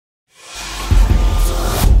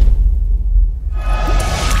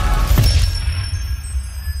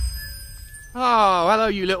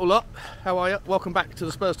you little lot. How are you? Welcome back to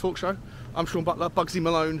the Spurs Talk Show. I'm Sean Butler. Bugsy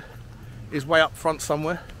Malone is way up front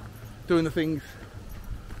somewhere, doing the things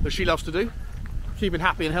that she loves to do, keeping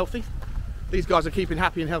happy and healthy. These guys are keeping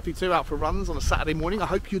happy and healthy too, out for runs on a Saturday morning. I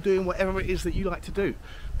hope you're doing whatever it is that you like to do.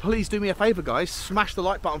 Please do me a favour, guys. Smash the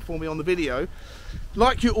like button for me on the video,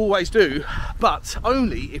 like you always do, but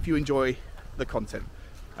only if you enjoy the content.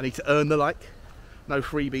 I need to earn the like, no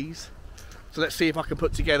freebies. So let's see if I can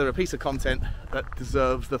put together a piece of content that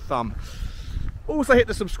deserves the thumb. Also hit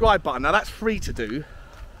the subscribe button. Now that's free to do.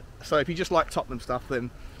 So if you just like Tottenham stuff,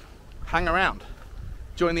 then hang around.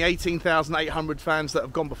 Join the 18,800 fans that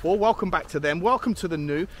have gone before. Welcome back to them. Welcome to the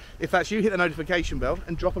new. If that's you, hit the notification bell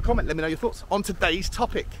and drop a comment. Let me know your thoughts on today's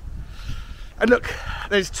topic. And look,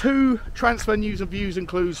 there's two transfer news and views and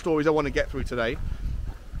clues stories I want to get through today.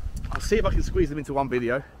 I'll see if I can squeeze them into one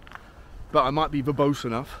video, but I might be verbose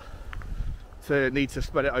enough to need to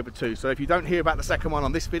spread it over two. So if you don't hear about the second one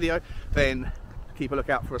on this video, then keep a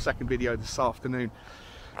lookout for a second video this afternoon.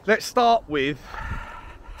 Let's start with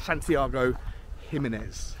Santiago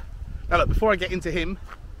Gimenez. Now look, before I get into him,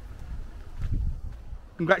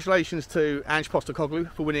 congratulations to Ange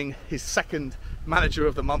Postecoglou for winning his second Manager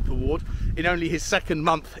of the Month award in only his second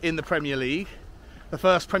month in the Premier League. The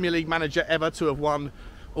first Premier League manager ever to have won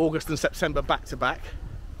August and September back to back.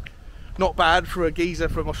 Not bad for a geezer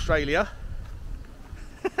from Australia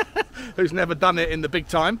who's never done it in the big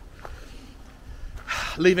time,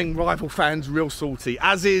 leaving rival fans real salty,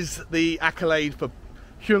 as is the accolade for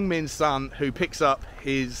Heung-min's son, who picks up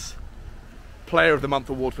his Player of the Month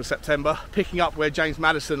award for September, picking up where James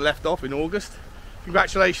Maddison left off in August.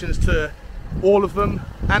 Congratulations to all of them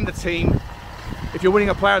and the team. If you're winning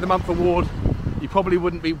a Player of the Month award, you probably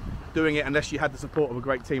wouldn't be doing it unless you had the support of a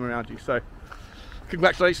great team around you. So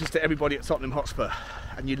congratulations to everybody at Tottenham Hotspur.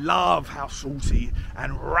 And you love how salty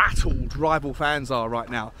and rattled rival fans are right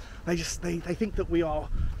now. They think that we are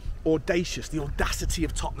audacious, the audacity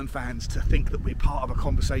of Tottenham fans to think that we're part of a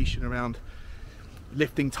conversation around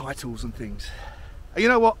lifting titles and things. And you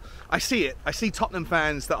know what? I see it. I see Tottenham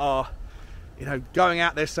fans that are, you know, going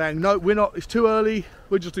out there saying, no, we're not, it's too early,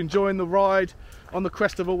 we're just enjoying the ride on the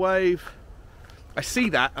crest of a wave. I see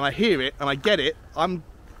that and I hear it and I get it. I'm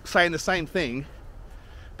saying the same thing,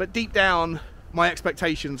 but deep down my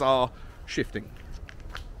expectations are shifting.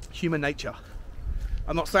 Human nature.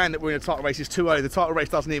 I'm not saying that we're in a title race, it's too early. The title race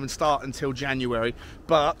doesn't even start until January,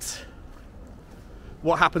 but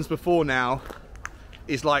what happens before now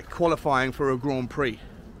is like qualifying for a Grand Prix.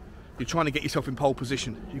 You're trying to get yourself in pole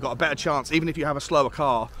position. You've got a better chance, even if you have a slower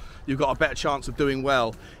car, you've got a better chance of doing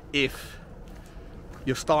well if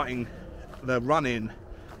you're starting the run-in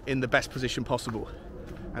the best position possible.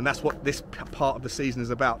 And that's what this part of the season is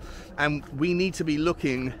about. And we need to be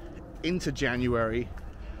looking into January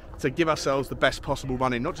to give ourselves the best possible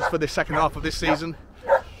run-in, not just for the second half of this season,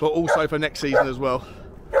 but also for next season as well.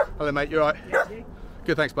 Hello mate, you all right?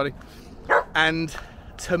 Good, thanks buddy. And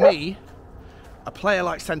to me, a player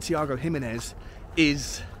like Santiago Gimenez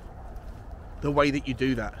is the way that you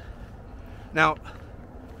do that. Now,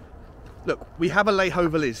 look, we have Alejo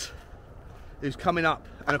Veliz who's coming up,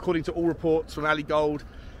 and according to all reports from Ali Gold,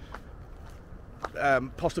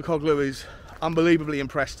 Postecoglou is unbelievably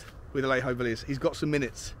impressed with Alejo Veliz. He's got some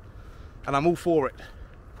minutes, and I'm all for it.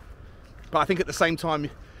 But I think at the same time,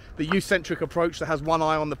 the youth-centric approach that has one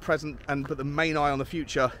eye on the present but the main eye on the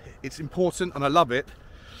future, it's important and I love it.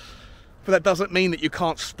 But that doesn't mean that you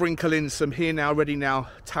can't sprinkle in some here now, ready now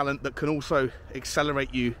talent that can also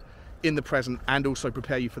accelerate you in the present and also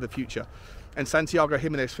prepare you for the future. And Santiago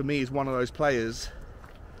Gimenez for me is one of those players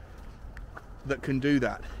that can do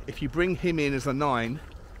that. If you bring him in as a 9,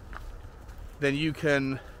 then you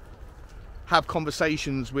can have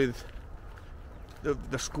conversations with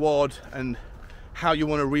the squad and how you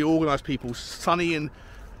want to reorganise people. Sonny and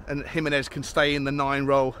Gimenez can stay in the 9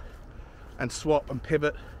 role and swap and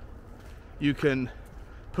pivot. You can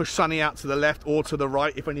push Sonny out to the left or to the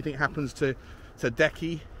right if anything happens to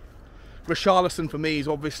Decky. Richarlison for me is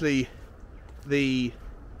obviously the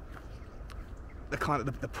kind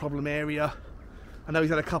of the problem area. I know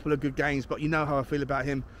he's had a couple of good games, but you know how I feel about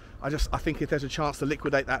him. I think if there's a chance to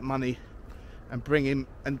liquidate that money and bring him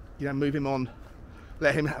and, you know, move him on,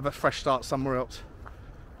 let him have a fresh start somewhere else,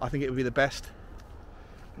 I think it would be the best.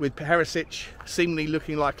 With Perisic seemingly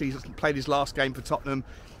looking like he's played his last game for Tottenham,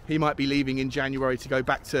 he might be leaving in January to go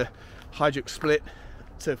back to Hajduk Split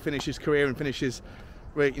to finish his career and finish his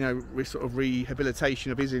sort of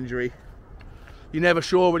rehabilitation of his injury. You're never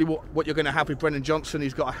sure really what you're going to have with Brennan Johnson.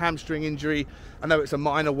 He's got a hamstring injury. I know it's a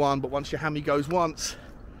minor one, but once your hammy goes once,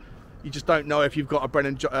 you just don't know if you've got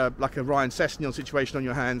a like a Ryan Sessegnon situation on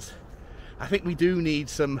your hands. I think we do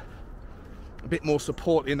need a bit more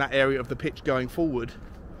support in that area of the pitch going forward.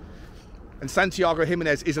 And Santiago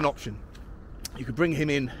Gimenez is an option. You could bring him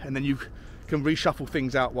in and then you can reshuffle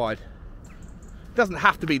things out wide. It doesn't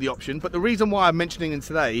have to be the option, but the reason why I'm mentioning him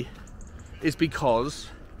today is because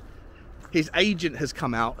his agent has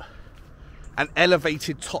come out and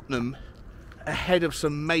elevated Tottenham ahead of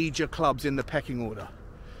some major clubs in the pecking order.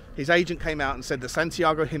 His agent came out and said that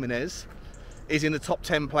Santiago Gimenez is in the top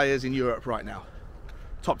 10 players in Europe right now,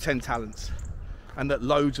 top 10 talents, and that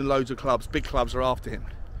loads and loads of clubs, big clubs, are after him.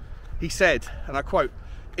 He said, and I quote,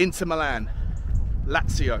 Inter Milan,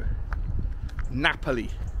 Lazio,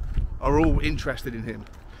 Napoli are all interested in him.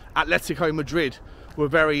 Atletico Madrid were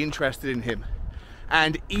very interested in him.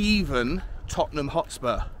 And even Tottenham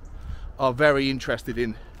Hotspur are very interested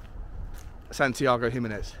in Santiago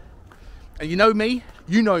Gimenez. And you know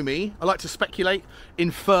me, I like to speculate,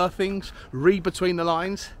 infer things, read between the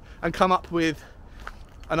lines, and come up with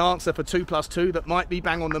an answer for 2 + 2 that might be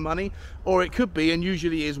bang on the money, or it could be, and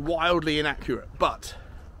usually is, wildly inaccurate. But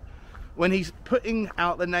when he's putting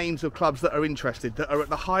out the names of clubs that are interested, that are at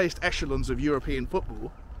the highest echelons of European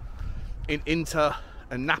football, in Inter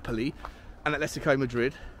and Napoli and Atletico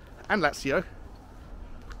Madrid and Lazio,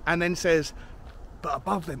 and then says, but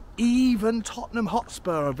above them, even Tottenham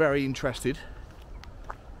Hotspur are very interested,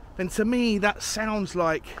 then to me that sounds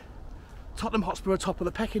like Tottenham Hotspur are top of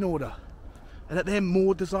the pecking order, and that they're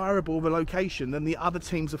more desirable of a location than the other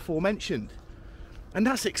teams aforementioned. And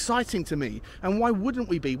that's exciting to me. And why wouldn't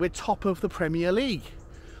we be? We're top of the Premier League.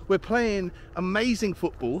 We're playing amazing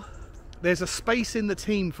football. There's a space in the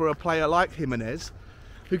team for a player like Gimenez,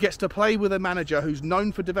 who gets to play with a manager who's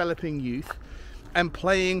known for developing youth and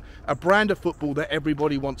playing a brand of football that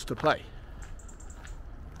everybody wants to play.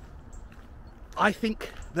 I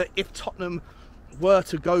think that if Tottenham were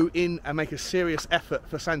to go in and make a serious effort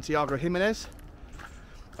for Santiago Gimenez,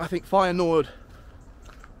 I think Feyenoord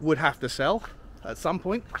would have to sell at some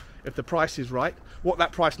point if the price is right. What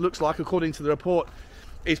that price looks like, according to the report,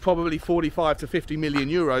 is probably 45 to 50 million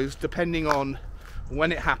euros, depending on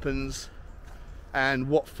when it happens and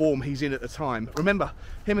what form he's in at the time. Remember,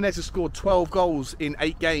 Gimenez has scored 12 goals in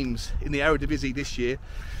 8 games in the Eredivisie this year.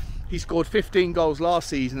 He scored 15 goals last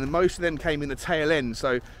season, and most of them came in the tail end,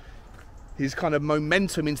 so his kind of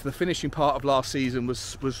momentum into the finishing part of last season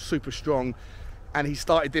was super strong, and he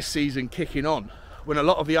started this season kicking on, when a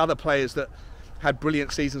lot of the other players that had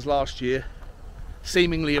brilliant seasons last year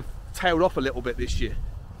seemingly have tailed off a little bit this year.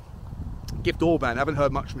 Gift Orban, haven't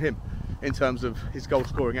heard much from him in terms of his goal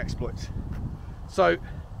scoring exploits. So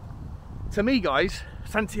to me, guys,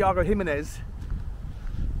 Santiago Gimenez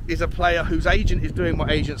is a player whose agent is doing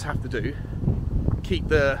what agents have to do, keep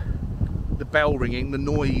the bell ringing, the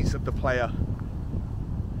noise of the player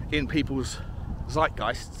in people's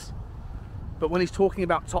zeitgeists. But when he's talking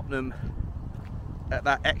about Tottenham at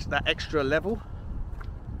that extra level,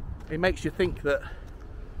 it makes you think that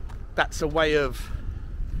that's a way of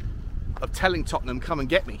telling Tottenham, come and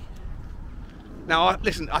get me. Now,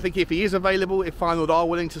 listen, I think if he is available, if Feyenoord are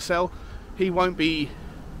willing to sell, he won't be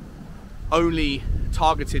only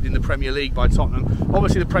targeted in the Premier League by Tottenham.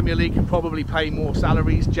 Obviously, the Premier League can probably pay more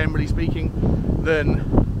salaries, generally speaking, than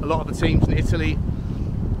a lot of the teams in Italy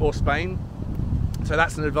or Spain. So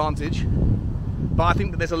that's an advantage. But I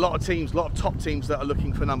think that there's a lot of teams, a lot of top teams that are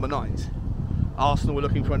looking for number 9s. Arsenal were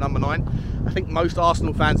looking for a number 9. I think most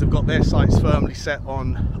Arsenal fans have got their sights firmly set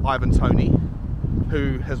on Ivan Toney,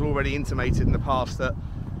 who has already intimated in the past that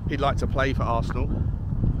he'd like to play for Arsenal.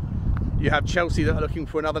 You have Chelsea that are looking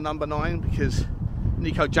for another number 9 because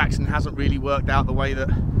Nico Jackson hasn't really worked out the way that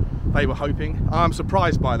they were hoping. I'm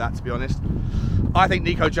surprised by that, to be honest. I think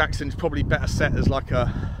Nico Jackson's probably better set as like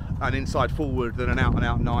an inside forward than an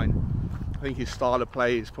out-and-out 9. I think his style of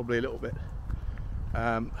play is probably a little bit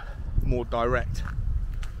more direct.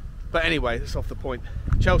 But anyway, that's off the point.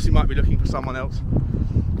 Chelsea might be looking for someone else.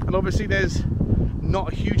 And obviously there's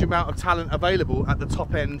not a huge amount of talent available at the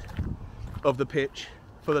top end of the pitch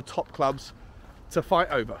for the top clubs to fight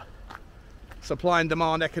over. Supply and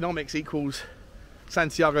demand economics equals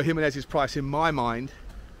Santiago Gimenez's price, in my mind,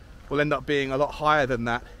 will end up being a lot higher than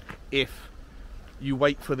that if you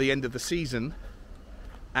wait for the end of the season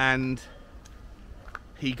and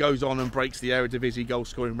he goes on and breaks the Eredivisie goal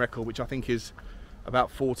scoring record, which I think is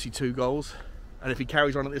about 42 goals. And if he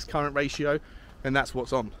carries on at this current ratio, then that's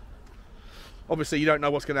what's on. Obviously, you don't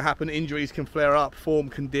know what's going to happen. Injuries can flare up, form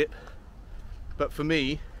can dip. But for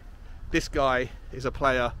me, this guy is a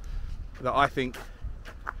player that I think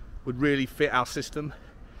would really fit our system.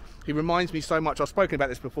 He reminds me so much, I've spoken about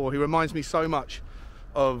this before, he reminds me so much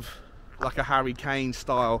of like a Harry Kane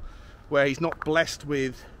style, where he's not blessed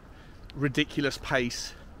with ridiculous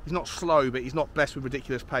pace. He's not slow, but he's not blessed with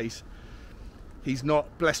ridiculous pace. He's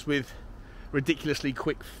not blessed with ridiculously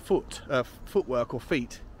quick footwork or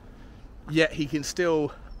feet. Yet he can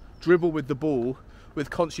still dribble with the ball with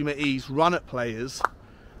consummate ease, run at players,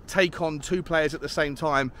 take on 2 players at the same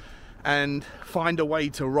time, and find a way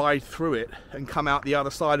to ride through it and come out the other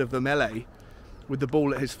side of the melee with the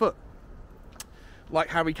ball at his foot. Like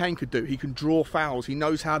Harry Kane could do. He can draw fouls. He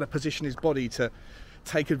knows how to position his body to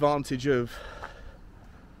take advantage of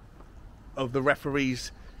the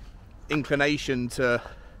referee's inclination to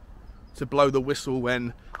blow the whistle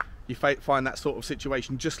when you find that sort of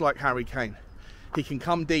situation, just like Harry Kane. He can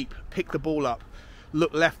come deep, pick the ball up,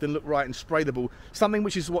 look left and look right and spray the ball. Something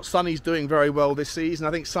which is what Sonny's doing very well this season.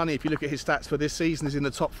 I think Sonny, if you look at his stats for this season, is in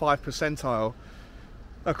the top 5 percentile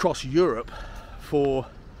across Europe for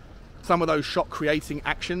some of those shot creating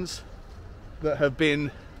actions that have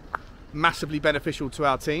been massively beneficial to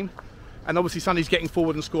our team. And obviously Sonny's getting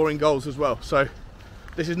forward and scoring goals as well. So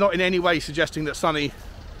this is not in any way suggesting that Sonny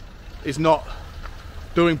is not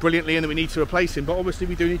doing brilliantly and that we need to replace him, but obviously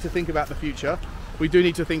we do need to think about the future. We do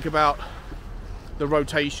need to think about the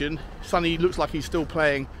rotation. Sonny looks like he's still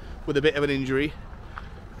playing with a bit of an injury,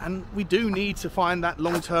 and we do need to find that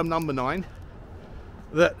long-term number 9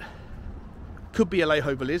 that could be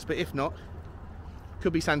Alejo Veliz, but if not,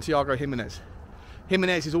 could be Santiago Gimenez.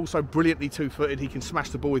 Gimenez is also brilliantly 2-footed. He can smash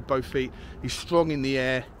the ball with both feet. He's strong in the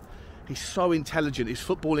air. He's so intelligent. His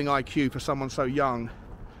footballing IQ for someone so young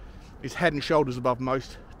is head and shoulders above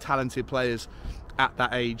most talented players at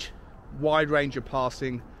that age. Wide range of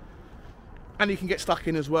passing, and he can get stuck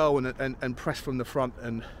in as well and press from the front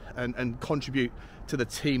and contribute to the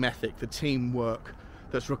team ethic, the teamwork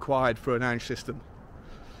that's required for an Ange system.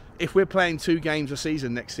 If we're playing 2 games a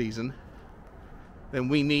season next season, then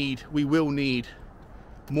we will need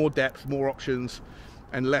more depth, more options,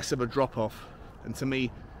 and less of a drop-off. And to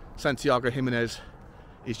me, Santiago Gimenez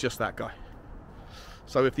is just that guy.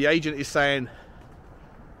 So if the agent is saying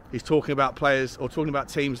he's talking about players or talking about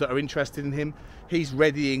teams that are interested in him, he's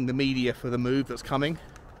readying the media for the move that's coming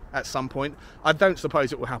at some point. I don't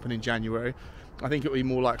suppose it will happen in January. I think it will be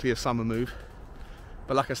more likely a summer move.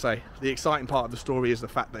 But like I say, the exciting part of the story is the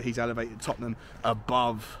fact that he's elevated Tottenham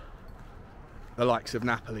above the likes of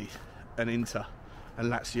Napoli and Inter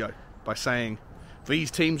and Lazio by saying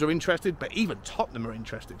these teams are interested, but even Tottenham are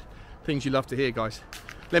interested. Things you love to hear, guys.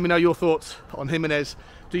 Let me know your thoughts on Gimenez.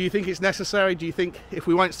 Do you think it's necessary? Do you think if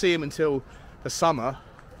we won't see him until the summer,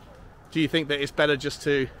 do you think that it's better just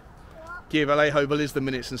to give Alejo Veliz the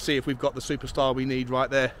minutes and see if we've got the superstar we need right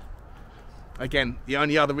there? Again, the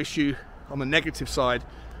only other issue on the negative side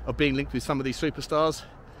of being linked with some of these superstars,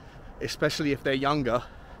 especially if they're younger,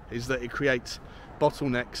 is that it creates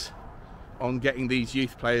bottlenecks on getting these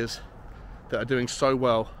youth players that are doing so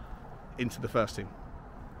well into the first team.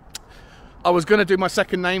 I was going to do my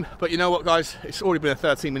second name, but you know what, guys? It's already been a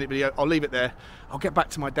 13-minute video. I'll leave it there. I'll get back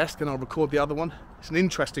to my desk and I'll record the other one. It's an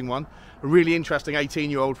interesting one. A really interesting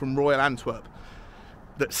 18-year-old from Royal Antwerp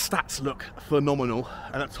that stats look phenomenal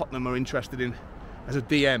and that Tottenham are interested in as a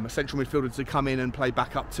DM, a central midfielder to come in and play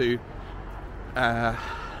back up to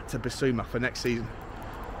Bissouma for next season.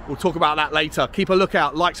 We'll talk about that later. Keep a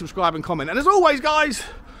lookout, like, subscribe and comment. And as always, guys,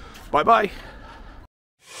 bye-bye.